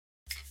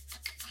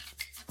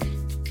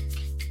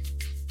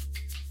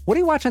What do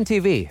you watch on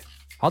TV?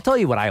 I'll tell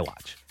you what I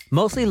watch.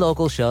 Mostly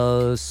local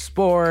shows,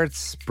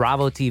 sports,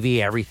 Bravo TV,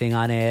 everything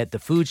on it, the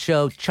food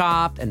show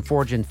Chopped, and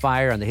Forged in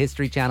Fire on the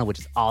History Channel, which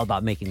is all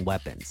about making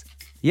weapons.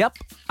 Yep,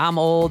 I'm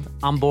old,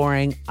 I'm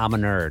boring, I'm a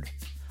nerd.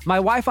 My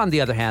wife, on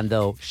the other hand,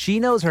 though, she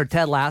knows her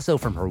Ted Lasso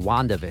from her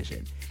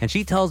WandaVision, and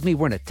she tells me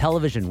we're in a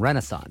television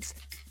renaissance.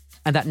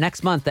 And that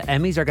next month, the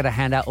Emmys are going to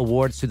hand out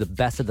awards to the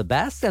best of the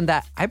best, and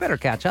that I better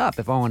catch up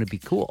if I want to be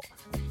cool.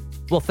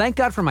 Well, thank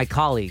God for my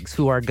colleagues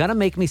who are going to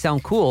make me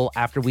sound cool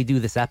after we do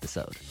this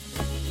episode.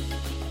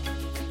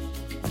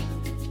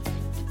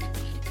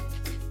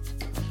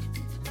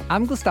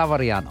 I'm Gustavo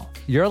Arellano.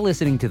 You're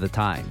listening to The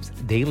Times,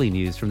 daily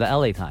news from the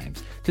LA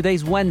Times.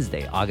 Today's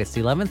Wednesday, August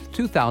 11th,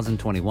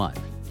 2021.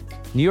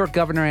 New York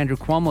Governor Andrew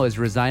Cuomo is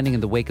resigning in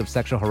the wake of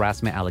sexual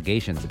harassment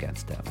allegations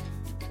against him.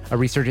 A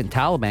resurgent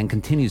Taliban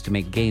continues to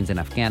make gains in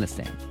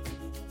Afghanistan.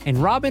 And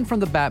Robin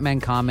from the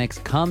Batman comics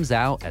comes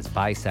out as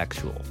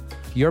bisexual.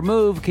 Your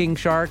move, King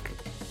Shark.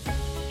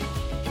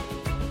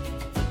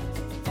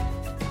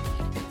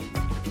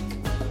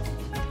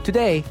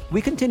 Today, we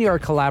continue our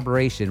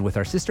collaboration with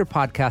our sister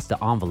podcast,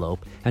 The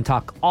Envelope, and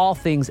talk all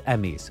things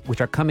Emmys,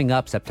 which are coming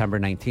up September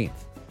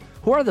 19th.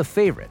 Who are the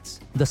favorites,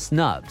 the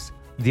snubs,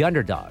 the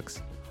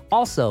underdogs?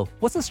 Also,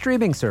 what's a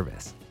streaming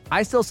service?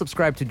 I still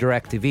subscribe to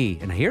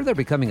DirecTV, and I hear they're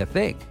becoming a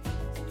thing.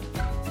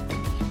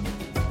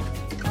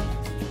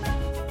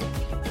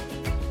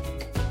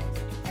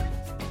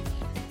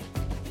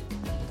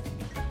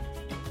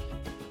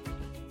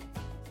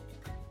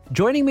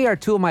 Joining me are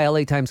two of my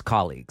LA Times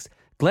colleagues.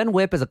 Glenn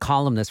Whipp is a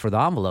columnist for The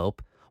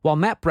Envelope, while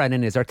Matt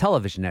Brennan is our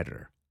television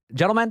editor.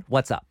 Gentlemen,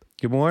 what's up?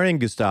 Good morning,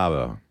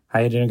 Gustavo. How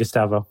you doing,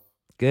 Gustavo?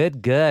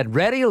 Good.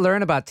 Ready to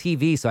learn about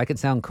TV so I can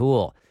sound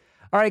cool.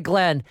 All right,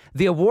 Glenn,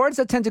 the awards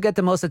that tend to get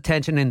the most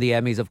attention in the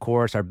Emmys, of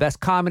course, are Best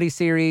Comedy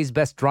Series,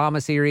 Best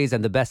Drama Series,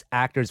 and the Best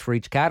Actors for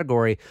each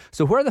category.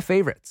 So who are the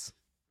favorites?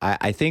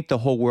 I think the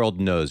whole world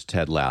knows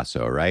Ted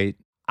Lasso, right?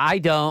 I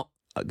don't.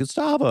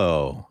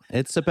 Gustavo,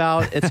 it's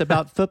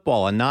about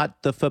football, and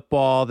not the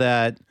football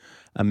that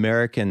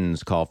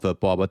Americans call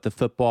football, but the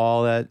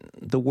football that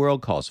the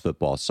world calls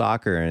football,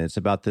 soccer. And it's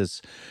about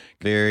this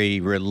very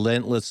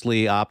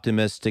relentlessly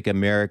optimistic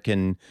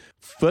American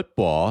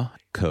football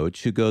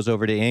coach who goes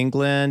over to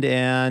England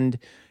and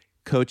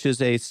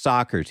coaches a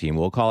soccer team.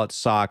 We'll call it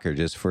soccer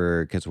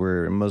because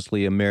we're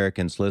mostly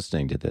Americans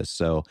listening to this.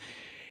 So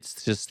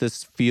it's just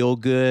this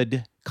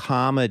feel-good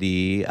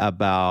comedy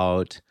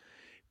about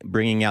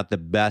bringing out the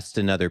best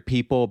in other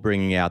people,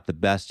 bringing out the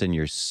best in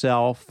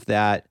yourself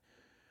that,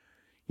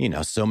 you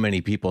know, so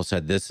many people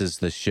said this is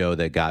the show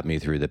that got me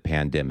through the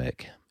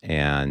pandemic.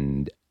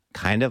 And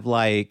kind of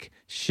like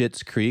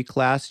Schitt's Creek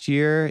last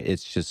year,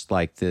 it's just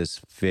like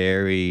this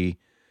very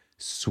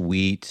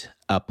sweet,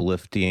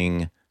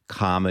 uplifting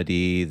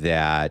comedy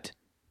that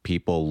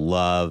people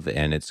love,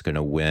 and it's going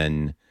to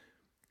win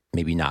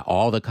maybe not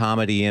all the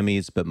comedy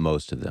Emmys, but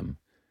most of them.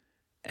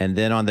 And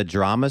then on the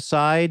drama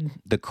side,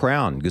 The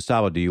Crown.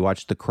 Gustavo, do you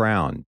watch The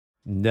Crown?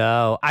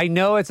 No. I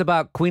know it's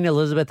about Queen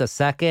Elizabeth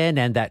II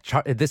and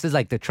that this is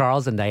like the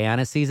Charles and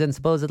Diana season,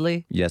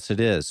 supposedly. Yes, it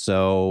is.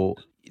 So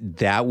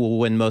that will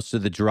win most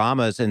of the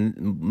dramas, and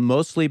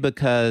mostly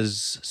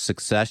because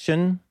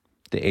Succession,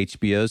 the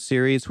HBO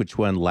series, which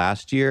won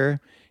last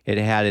year, it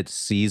had its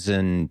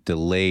season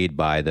delayed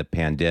by the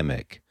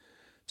pandemic.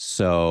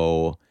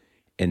 So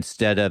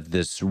instead of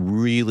this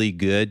really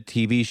good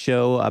TV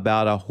show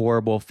about a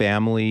horrible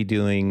family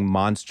doing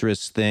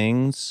monstrous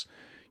things,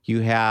 you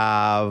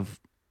have,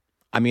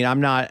 I mean, I'm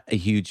not a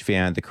huge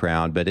fan of The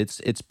Crown, but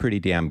it's pretty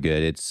damn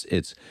good.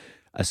 It's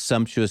a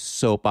sumptuous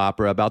soap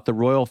opera about the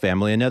royal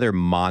family, another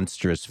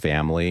monstrous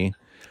family.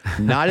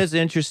 Not as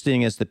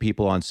interesting as the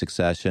people on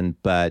Succession,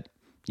 but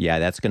yeah,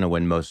 that's going to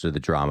win most of the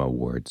drama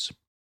awards.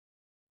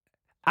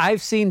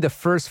 I've seen the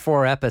first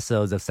 4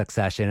 episodes of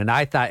Succession, and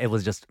I thought it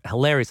was just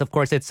hilarious. Of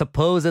course, it's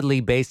supposedly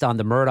based on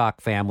the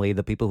Murdoch family,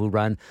 the people who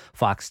run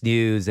Fox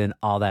News and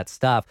all that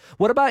stuff.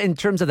 What about in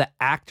terms of the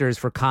actors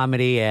for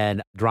comedy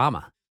and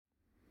drama?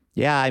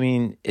 Yeah, I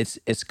mean,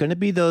 it's going to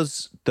be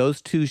those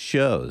two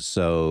shows.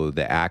 So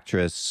the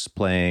actress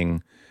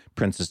playing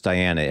Princess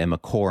Diana, Emma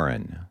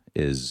Corrin,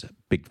 is a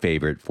big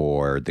favorite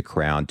for The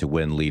Crown to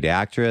win lead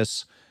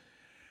actress.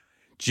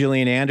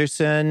 Gillian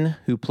Anderson,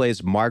 who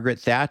plays Margaret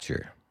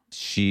Thatcher,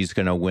 she's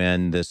going to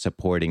win the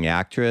supporting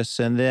actress.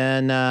 And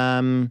then,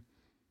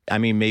 I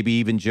mean, maybe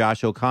even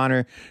Josh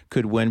O'Connor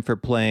could win for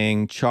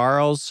playing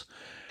Charles.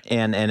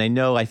 And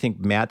I think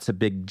Matt's a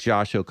big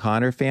Josh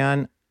O'Connor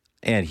fan,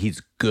 and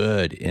he's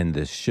good in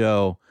this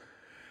show.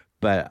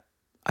 But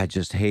I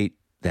just hate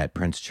that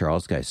Prince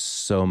Charles guy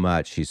so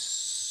much. He's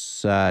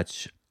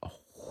such a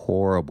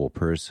horrible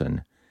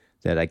person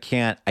that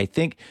I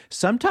think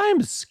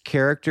sometimes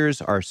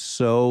characters are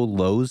so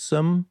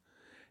loathsome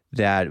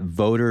that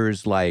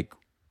voters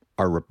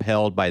are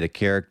repelled by the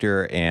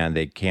character and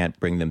they can't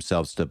bring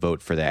themselves to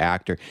vote for the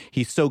actor.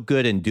 He's so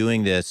good in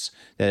doing this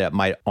that it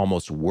might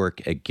almost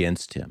work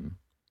against him.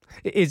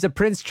 Is the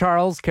Prince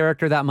Charles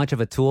character that much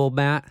of a tool,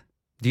 Matt?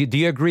 Do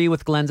you agree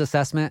with Glenn's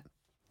assessment?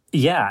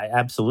 Yeah,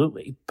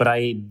 absolutely. But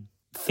I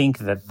think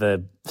that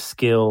the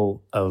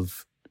skill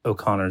of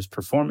O'Connor's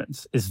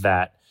performance is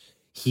that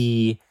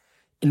he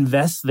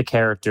invests the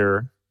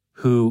character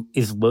who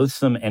is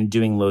loathsome and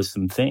doing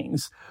loathsome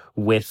things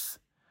with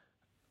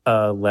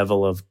a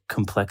level of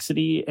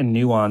complexity and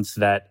nuance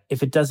that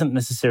if it doesn't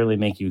necessarily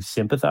make you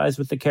sympathize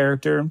with the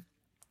character,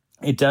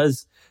 it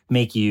does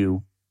make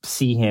you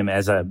see him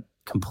as a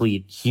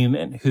complete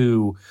human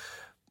who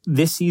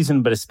this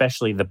season, but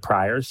especially the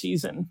prior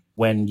season,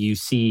 when you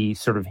see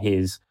sort of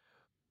his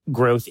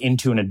growth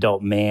into an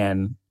adult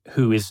man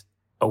who is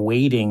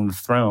awaiting the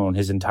throne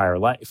his entire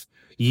life,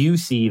 you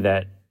see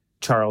that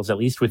Charles, at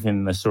least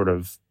within the sort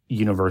of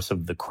universe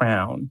of The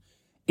Crown,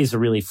 is a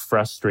really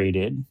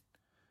frustrated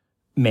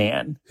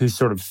man who's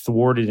sort of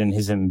thwarted in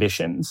his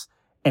ambitions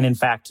and in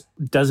fact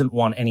doesn't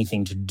want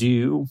anything to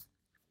do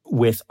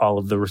with all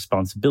of the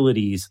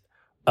responsibilities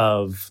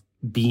of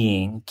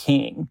being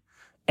king.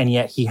 And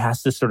yet he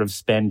has to sort of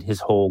spend his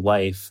whole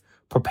life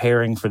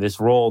preparing for this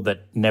role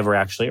that never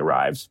actually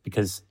arrives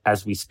because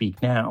as we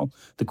speak now,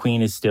 the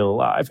Queen is still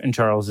alive and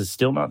Charles is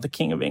still not the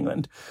King of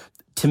England.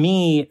 To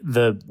me,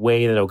 the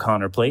way that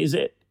O'Connor plays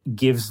it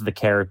gives the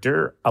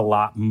character a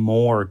lot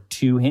more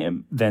to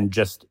him than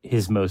just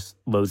his most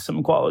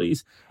loathsome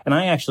qualities. And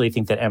I actually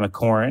think that Emma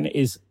Corrin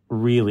is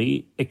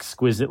really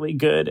exquisitely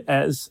good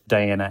as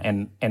Diana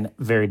and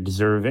very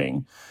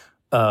deserving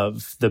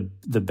of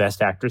the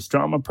Best Actress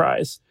Drama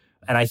Prize.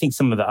 And I think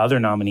some of the other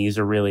nominees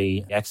are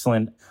really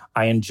excellent.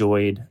 I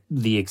enjoyed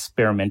the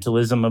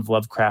experimentalism of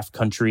Lovecraft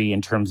Country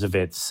in terms of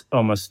its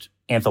almost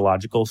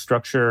anthological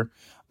structure.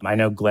 I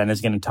know Glenn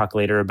is going to talk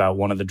later about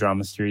one of the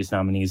drama series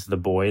nominees, The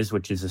Boys,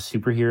 which is a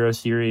superhero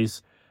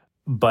series.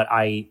 But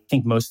I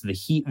think most of the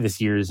heat this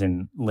year is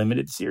in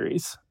limited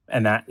series.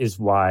 And that is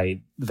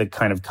why the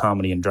kind of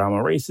comedy and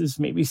drama races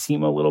maybe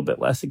seem a little bit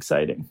less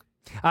exciting.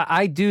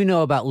 I do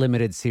know about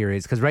limited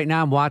series because right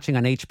now I'm watching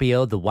on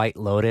HBO The White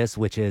Lotus,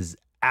 which is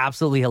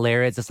absolutely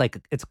hilarious.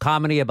 It's a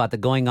comedy about the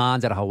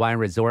going-ons at a Hawaiian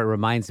resort. It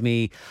reminds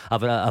me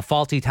of a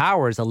Fawlty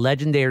Towers, a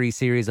legendary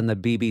series on the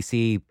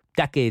BBC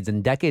decades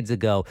and decades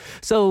ago.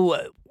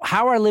 So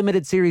how are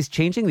limited series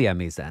changing the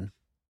Emmys then?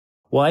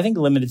 Well, I think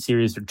limited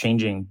series are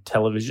changing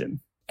television,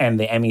 and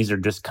the Emmys are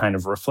just kind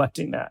of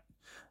reflecting that.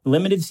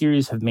 Limited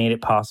series have made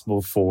it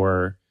possible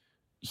for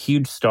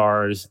huge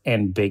stars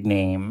and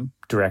big-name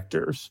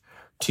directors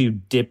to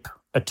dip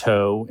a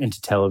toe into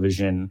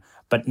television,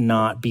 but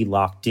not be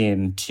locked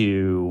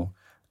into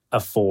a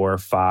 4,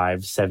 5,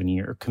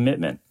 7-year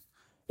commitment.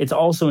 It's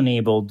also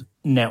enabled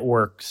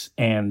networks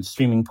and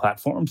streaming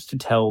platforms to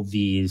tell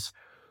these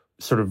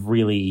sort of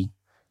really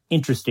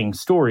interesting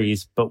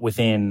stories, but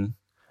within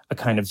a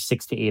kind of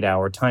 6 to 8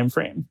 hour time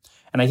frame.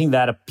 And I think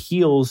that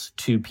appeals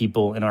to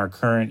people in our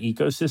current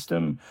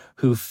ecosystem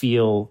who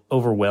feel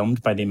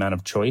overwhelmed by the amount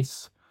of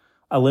choice.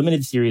 A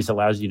limited series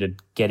allows you to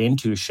get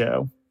into a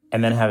show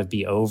and then have it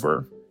be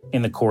over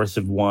in the course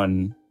of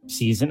one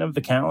season of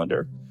the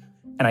calendar.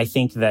 And I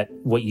think that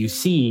what you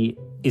see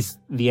is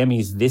the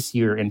Emmys this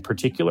year in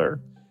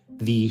particular,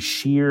 the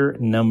sheer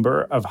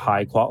number of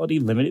high-quality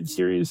limited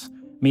series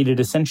made it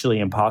essentially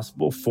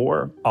impossible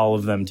for all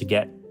of them to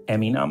get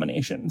Emmy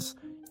nominations.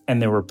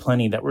 And there were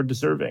plenty that were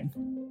deserving.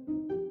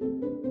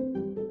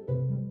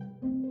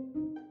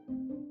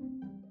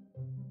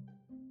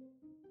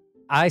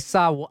 I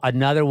saw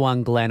another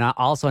one, Glenn,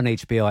 also on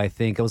HBO, I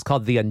think. It was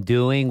called The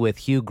Undoing with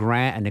Hugh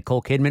Grant and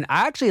Nicole Kidman.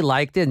 I actually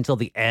liked it until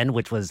the end,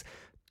 which was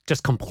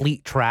just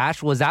complete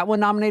trash. Was that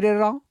one nominated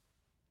at all?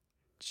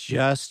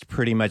 Just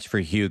pretty much for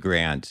Hugh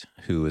Grant,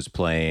 who was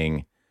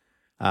playing.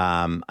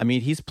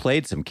 He's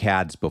played some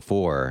cads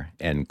before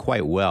and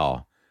quite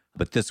well,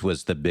 but this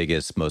was the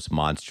biggest, most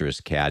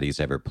monstrous cad he's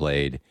ever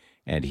played,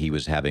 and he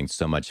was having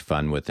so much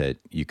fun with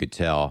it. You could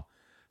tell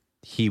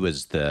he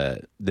was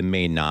the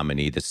main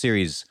nominee. The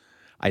series,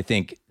 I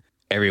think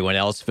everyone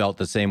else felt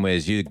the same way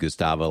as you,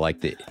 Gustavo.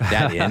 Like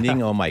that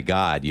ending, oh my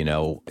God,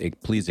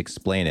 please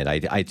explain it.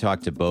 I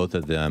talked to both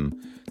of them,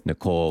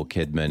 Nicole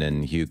Kidman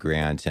and Hugh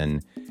Grant,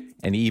 and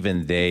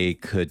even they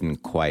couldn't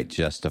quite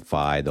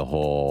justify the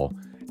whole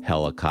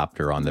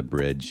helicopter on the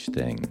bridge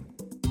thing.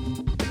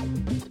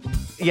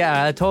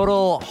 Yeah, a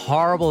total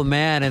horrible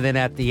man. And then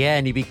at the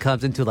end, he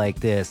becomes into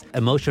like this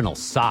emotional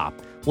sop.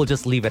 We'll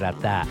just leave it at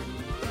that.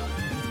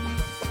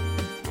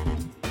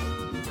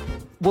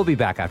 We'll be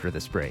back after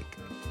this break.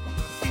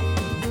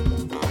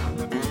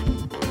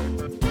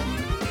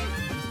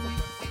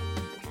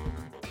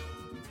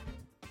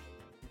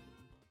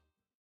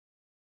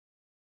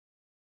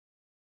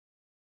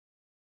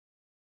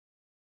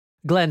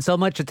 Glenn, so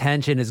much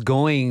attention is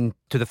going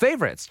to the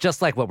favorites,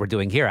 just like what we're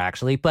doing here,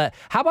 actually. But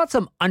how about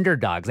some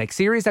underdogs, like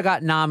series that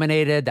got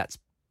nominated that's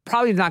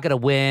probably not going to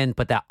win,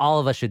 but that all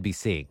of us should be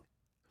seeing?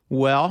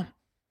 Well,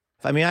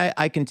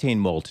 I contain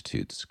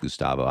multitudes,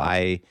 Gustavo.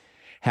 I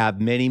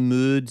have many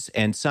moods,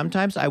 and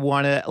sometimes I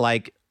want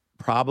to,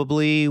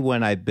 probably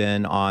when I've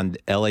been on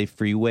LA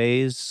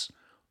freeways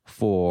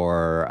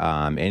for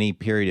any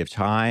period of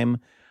time,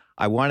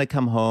 I want to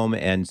come home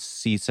and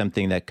see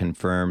something that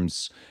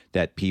confirms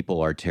that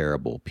people are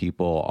terrible.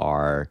 People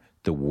are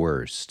the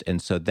worst.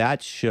 And so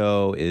that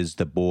show is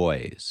The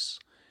Boys.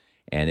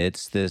 And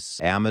it's this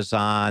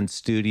Amazon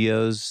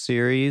Studios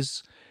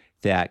series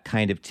that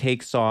kind of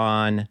takes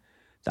on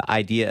the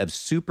idea of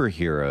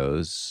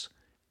superheroes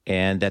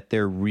and that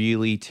they're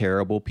really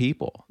terrible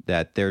people,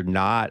 that they're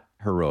not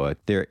heroic.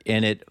 They're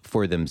in it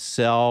for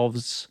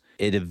themselves.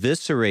 It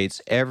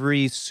eviscerates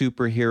every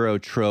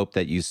superhero trope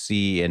that you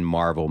see in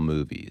Marvel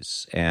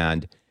movies.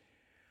 And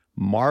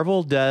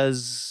Marvel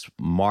does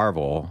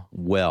Marvel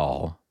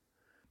well,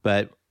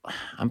 but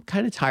I'm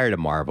kind of tired of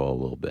Marvel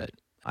a little bit.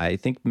 I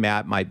think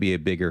Matt might be a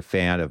bigger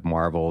fan of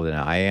Marvel than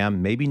I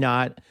am. Maybe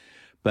not,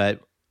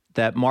 but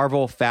that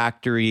Marvel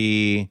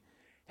factory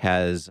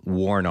has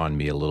worn on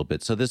me a little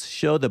bit. So this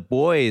show, The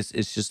Boys,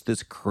 is just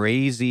this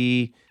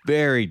crazy,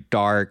 very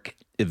dark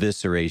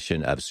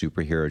evisceration of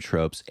superhero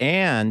tropes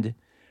and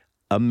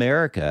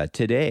America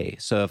today.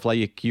 So if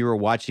like you were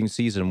watching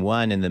season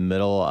 1 in the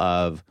middle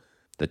of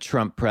the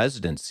Trump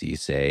presidency,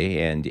 say,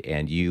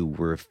 and you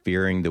were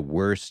fearing the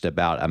worst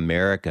about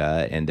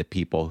America and the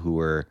people who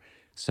were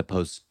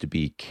supposed to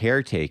be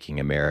caretaking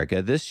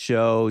America, this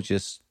show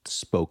just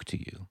spoke to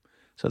you.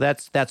 So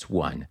that's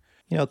one.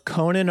 You know,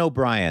 Conan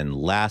O'Brien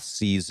last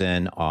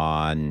season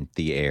on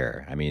the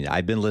air. I mean,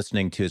 I've been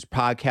listening to his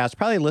podcast,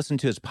 probably listened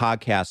to his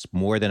podcast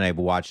more than I've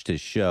watched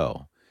his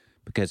show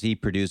because he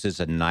produces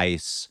a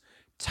nice,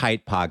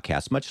 tight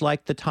podcast, much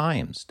like The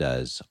Times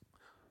does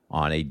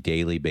on a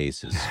daily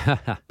basis.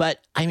 But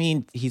I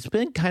mean, he's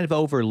been kind of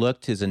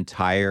overlooked his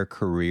entire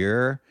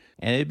career,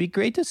 and it'd be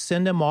great to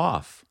send him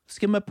off. Let's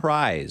give him a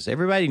prize.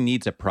 Everybody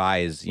needs a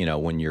prize, you know,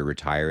 when you're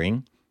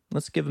retiring.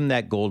 Let's give him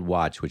that gold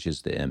watch, which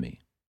is the Emmy.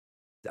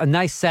 A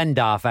nice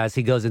send-off as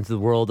he goes into the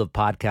world of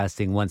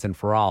podcasting once and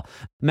for all.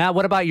 Matt,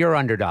 what about your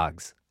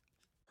underdogs?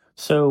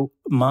 So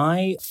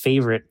my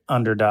favorite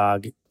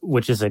underdog,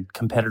 which is a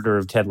competitor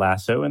of Ted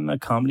Lasso in the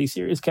comedy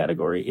series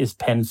category, is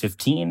Pen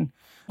 15,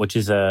 which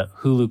is a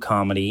Hulu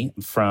comedy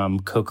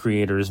from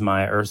co-creators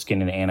Maya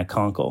Erskine and Anna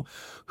Konkle,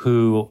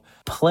 who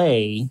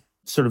play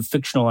sort of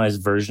fictionalized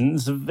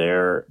versions of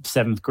their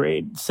 7th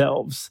grade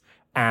selves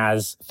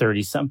as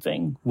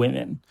 30-something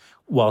women,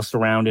 while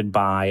surrounded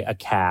by a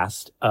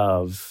cast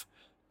of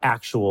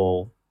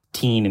actual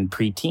teen and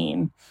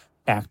preteen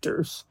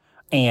actors.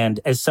 And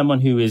as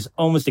someone who is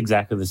almost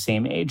exactly the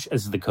same age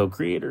as the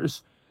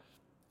co-creators,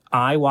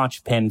 I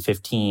watch Pen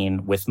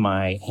 15 with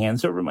my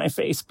hands over my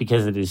face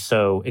because it is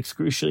so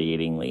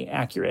excruciatingly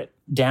accurate,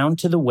 down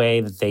to the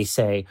way that they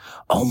say,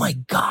 "Oh my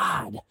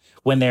God,"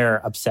 when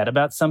they're upset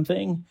about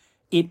something.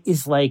 It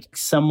is like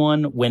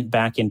someone went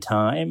back in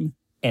time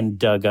and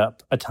dug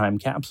up a time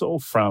capsule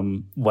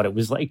from what it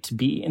was like to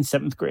be in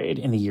 7th grade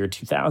in the year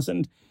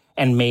 2000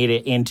 and made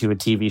it into a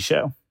TV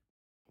show.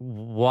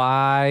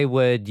 Why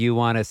would you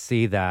want to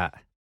see that?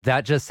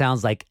 That just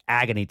sounds like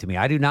agony to me.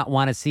 I do not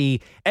want to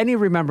see any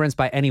remembrance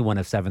by anyone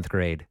of 7th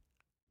grade.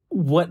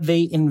 What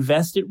they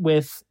invest it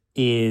with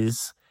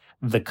is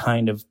the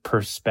kind of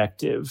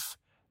perspective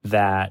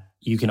that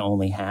you can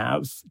only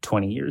have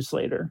 20 years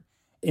later.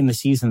 In the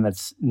season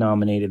that's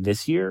nominated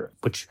this year,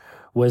 which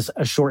was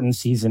a shortened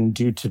season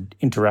due to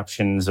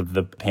interruptions of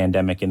the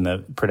pandemic in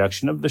the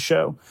production of the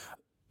show,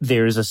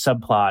 there's a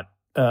subplot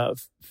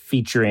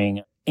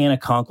featuring Anna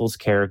Konkle's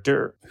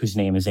character, whose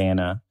name is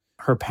Anna.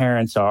 Her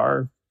parents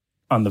are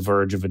on the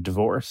verge of a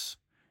divorce.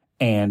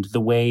 And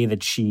the way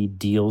that she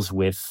deals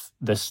with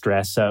the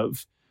stress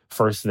of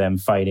first them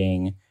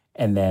fighting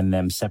and then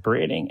them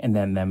separating and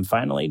then them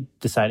finally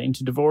deciding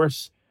to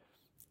divorce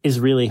is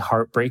really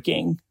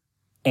heartbreaking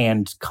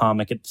and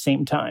comic at the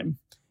same time.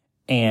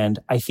 And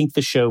I think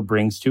the show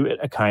brings to it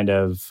a kind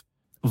of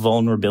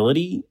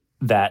vulnerability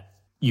that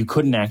you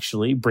couldn't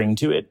actually bring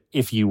to it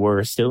if you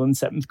were still in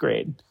 7th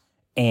grade.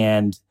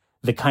 And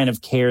the kind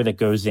of care that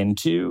goes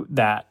into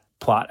that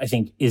plot, I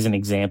think, is an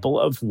example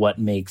of what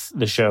makes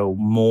the show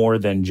more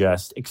than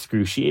just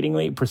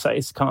excruciatingly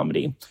precise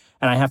comedy.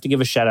 And I have to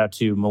give a shout out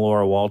to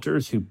Melora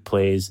Walters, who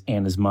plays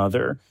Anna's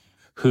mother,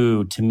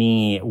 who to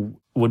me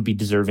would be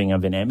deserving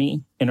of an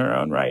Emmy in her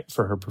own right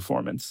for her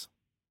performance.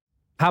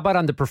 How about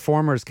on the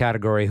performers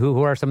category?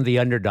 Who are some of the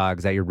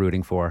underdogs that you're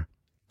rooting for?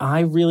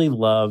 I really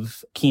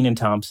love Kenan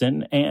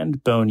Thompson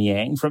and Bowen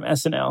Yang from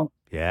SNL.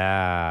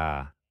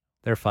 Yeah,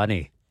 they're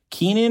funny.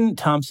 Kenan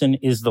Thompson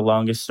is the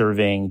longest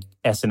serving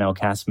SNL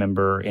cast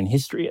member in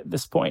history at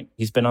this point.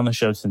 He's been on the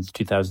show since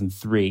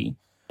 2003,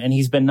 and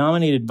he's been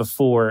nominated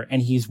before,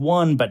 and he's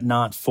won, but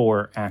not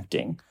for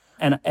acting.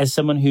 And as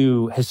someone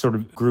who has sort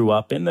of grew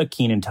up in the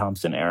Kenan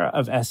Thompson era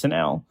of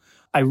SNL,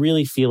 I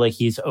really feel like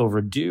he's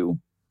overdue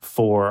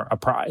for a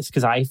prize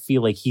because I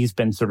feel like he's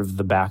been sort of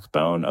the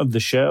backbone of the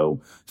show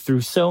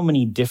through so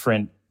many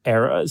different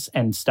eras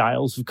and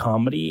styles of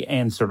comedy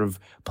and sort of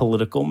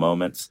political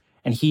moments.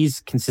 And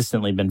he's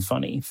consistently been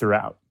funny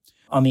throughout.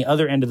 On the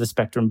other end of the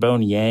spectrum,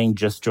 Bowen Yang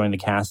just joined the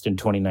cast in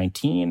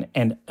 2019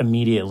 and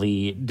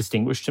immediately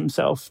distinguished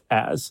himself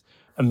as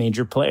a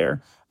major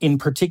player, in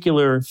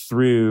particular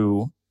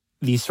through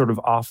these sort of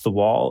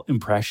off-the-wall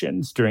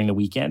impressions during the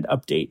Weekend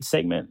Update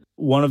segment.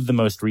 One of the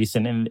most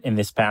recent in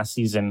this past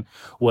season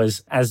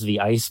was as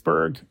the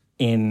iceberg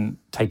in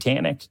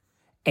Titanic.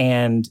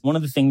 And one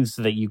of the things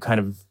that you kind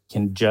of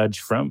can judge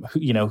from,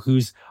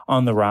 who's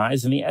on the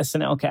rise in the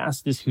SNL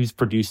cast is who's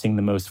producing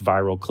the most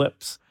viral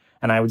clips.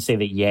 And I would say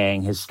that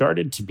Yang has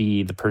started to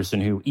be the person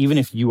who, even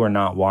if you are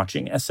not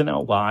watching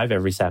SNL live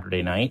every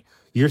Saturday night,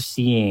 you're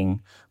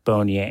seeing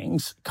Bowen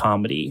Yang's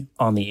comedy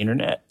on the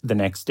internet the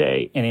next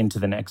day and into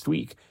the next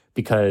week,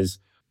 because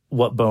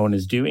what Bowen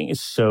is doing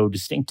is so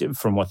distinctive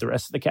from what the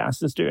rest of the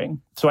cast is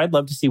doing. So I'd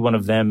love to see one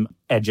of them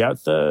edge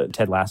out the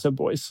Ted Lasso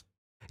boys.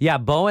 Yeah,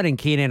 Bowen and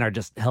Keenan are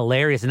just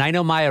hilarious. And I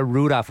know Maya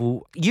Rudolph,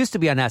 who used to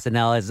be on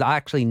SNL, is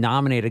actually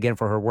nominated again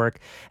for her work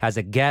as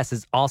a guest,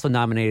 is also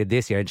nominated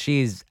this year. And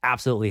she's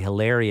absolutely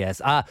hilarious.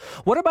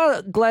 What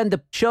about, Glenn,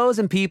 the shows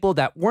and people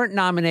that weren't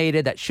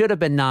nominated, that should have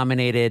been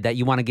nominated, that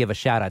you want to give a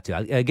shout out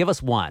to? Give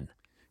us one.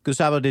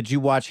 Gustavo, did you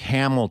watch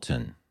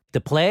Hamilton? The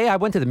play? I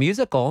went to the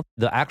musical,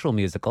 the actual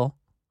musical.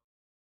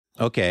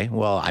 Okay.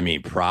 Well, I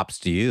mean, props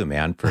to you,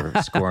 man, for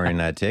scoring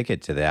a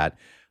ticket to that.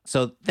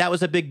 So that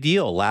was a big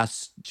deal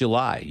last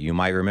July. You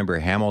might remember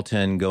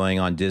Hamilton going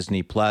on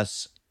Disney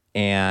Plus,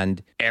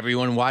 and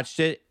everyone watched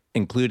it,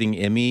 including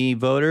Emmy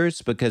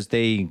voters, because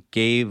they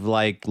gave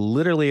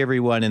literally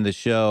everyone in the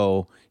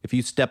show, if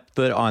you stepped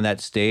foot on that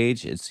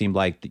stage, it seemed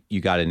like you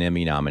got an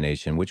Emmy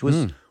nomination, which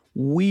was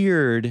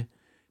weird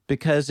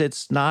because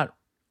it's not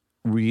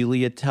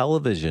really a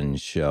television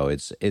show.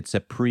 It's a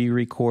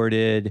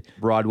pre-recorded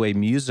Broadway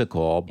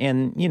musical.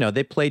 And,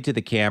 they played to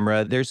the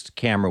camera. There's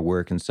camera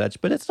work and such,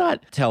 but it's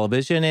not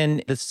television.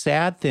 And the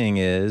sad thing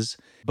is,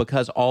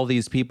 because all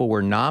these people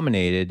were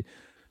nominated,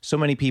 so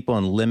many people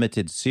in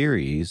limited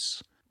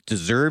series,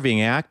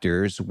 deserving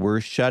actors, were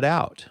shut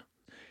out.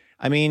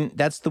 I mean,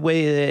 that's the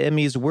way the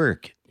Emmys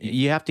work.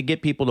 You have to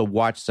get people to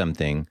watch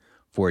something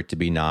for it to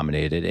be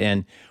nominated.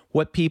 And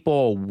what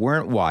people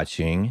weren't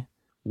watching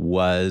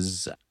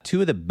was two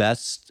of the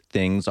best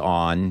things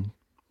on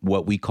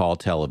what we call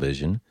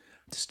television.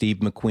 Steve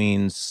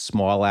McQueen's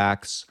Small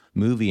Axe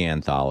movie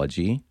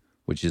anthology,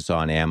 which is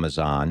on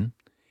Amazon.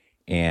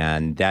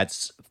 And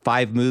that's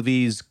 5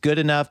 movies good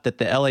enough that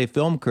the LA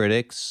Film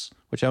Critics,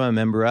 which I'm a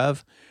member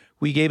of,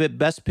 we gave it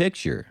Best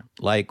Picture.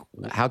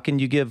 How can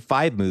you give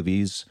 5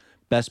 movies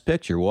Best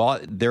Picture?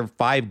 Well, they're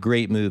 5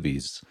 great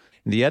movies.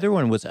 And the other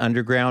one was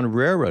Underground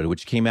Railroad,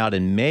 which came out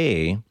in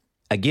May,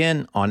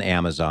 again on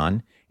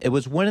Amazon. It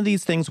was one of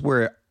these things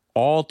where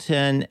all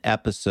 10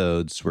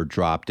 episodes were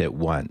dropped at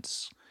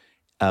once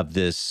of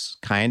this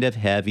kind of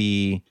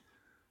heavy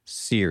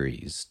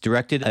series,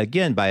 directed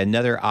again by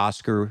another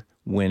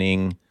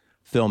Oscar-winning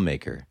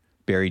filmmaker,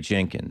 Barry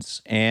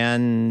Jenkins.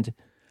 And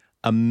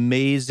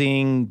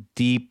amazing,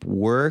 deep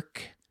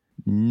work,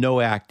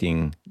 no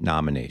acting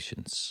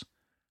nominations.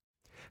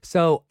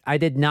 So I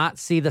did not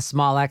see the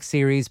Small Axe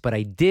series, but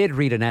I did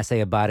read an essay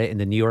about it in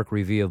the New York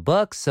Review of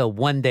Books. So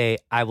one day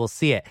I will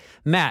see it.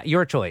 Matt,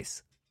 your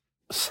choice.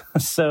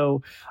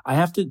 So I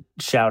have to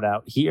shout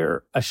out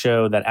here a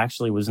show that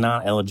actually was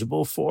not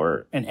eligible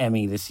for an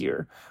Emmy this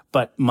year.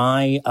 But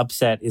my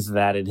upset is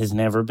that it has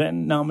never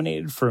been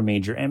nominated for a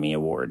major Emmy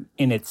award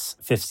in its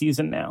 5th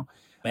season now.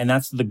 And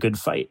that's The Good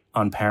Fight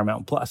on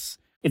Paramount Plus.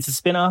 It's a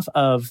spinoff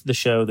of the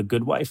show The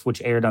Good Wife,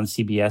 which aired on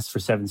CBS for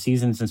 7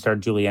 seasons and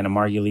starred Juliana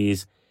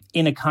Margulies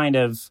in a kind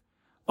of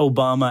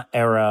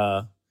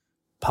Obama-era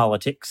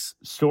politics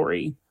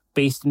story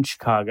based in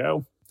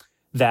Chicago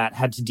that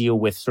had to deal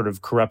with sort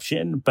of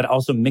corruption, but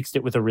also mixed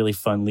it with a really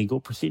fun legal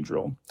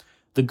procedural.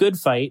 The Good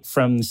Fight,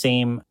 from the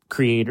same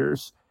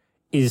creators,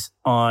 is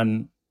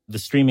on the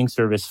streaming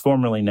service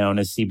formerly known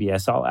as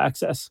CBS All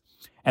Access,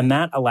 and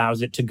that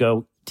allows it to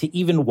go to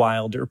even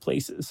wilder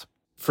places.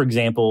 For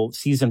example,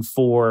 season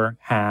 4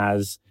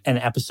 has an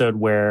episode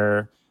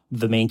where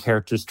the main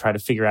characters try to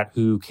figure out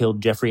who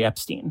killed Jeffrey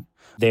Epstein.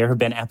 There have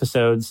been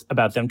episodes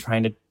about them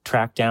trying to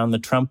track down the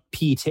Trump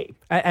P-tape.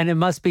 And it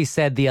must be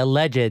said, the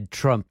alleged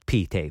Trump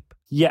P-tape.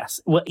 Yes.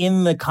 Well,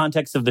 in the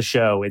context of the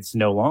show, it's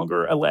no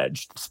longer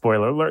alleged.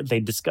 Spoiler alert, they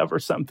discover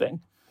something.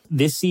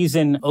 This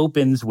season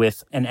opens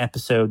with an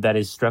episode that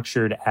is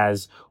structured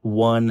as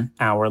 1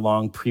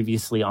 hour-long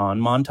previously on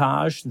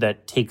montage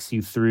that takes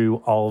you through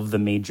all of the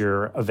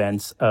major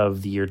events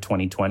of the year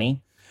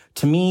 2020.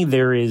 To me,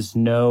 there is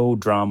no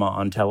drama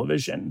on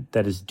television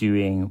that is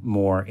doing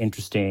more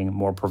interesting,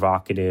 more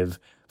provocative,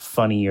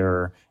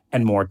 funnier,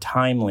 and more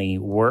timely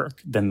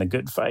work than The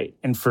Good Fight.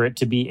 And for it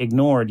to be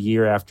ignored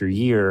year after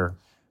year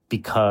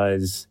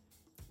because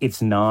it's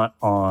not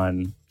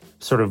on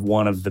sort of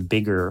one of the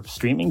bigger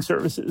streaming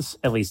services,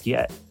 at least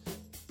yet.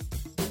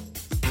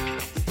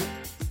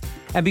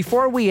 And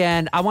before we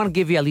end, I want to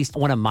give you at least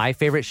one of my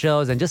favorite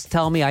shows and just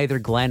tell me either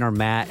Glenn or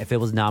Matt if it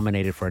was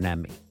nominated for an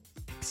Emmy.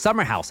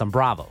 Summer House on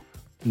Bravo.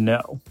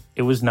 No,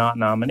 it was not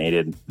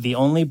nominated. The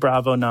only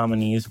Bravo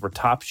nominees were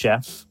Top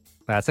Chef.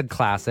 That's a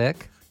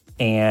classic.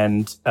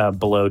 And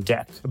Below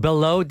Deck.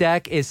 Below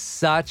Deck is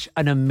such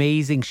an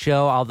amazing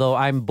show, although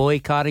I'm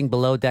boycotting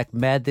Below Deck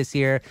Med this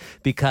year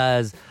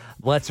because,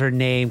 what's her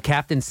name?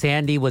 Captain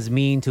Sandy was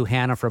mean to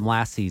Hannah from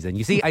last season.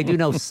 You see, I do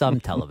know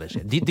some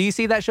television. Do you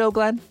see that show,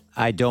 Glenn?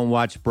 I don't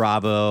watch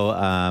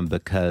Bravo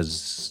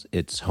because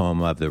it's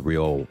home of the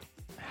Real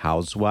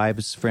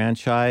Housewives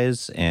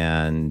franchise,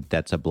 and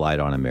that's a blight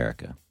on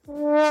America.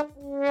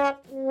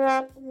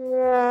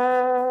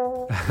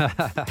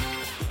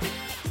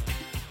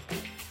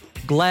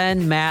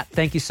 Glenn, Matt,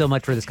 thank you so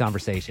much for this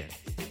conversation.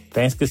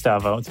 Thanks,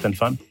 Gustavo. It's been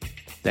fun.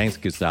 Thanks,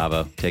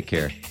 Gustavo. Take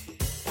care.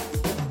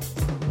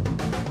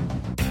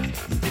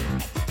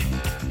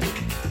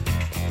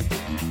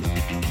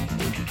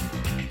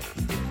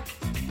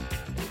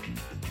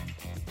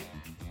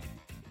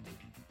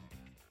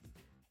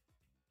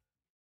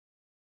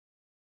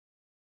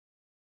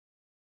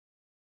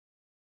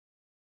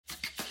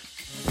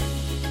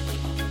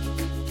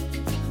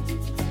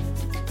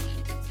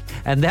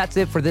 And that's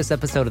it for this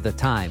episode of The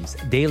Times,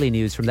 daily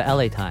news from the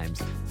LA Times.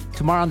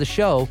 Tomorrow on the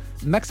show,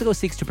 Mexico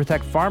seeks to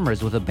protect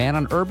farmers with a ban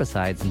on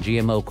herbicides and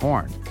GMO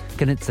corn.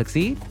 Can it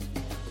succeed?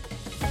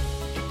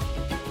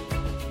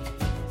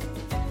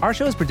 Our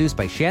show is produced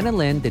by Shannon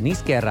Lin,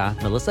 Denise Guerra,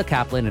 Melissa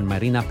Kaplan, and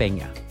Marina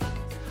Peña.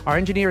 Our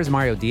engineer is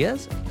Mario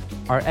Diaz.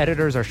 Our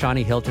editors are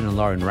Shani Hilton and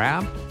Lauren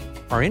Rabb.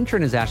 Our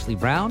intern is Ashley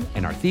Brown,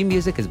 and our theme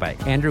music is by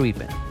Andrew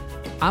Eapen.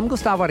 I'm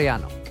Gustavo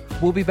Arellano.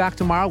 We'll be back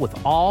tomorrow with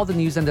all the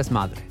news and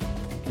desmadre.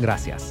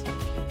 Gracias.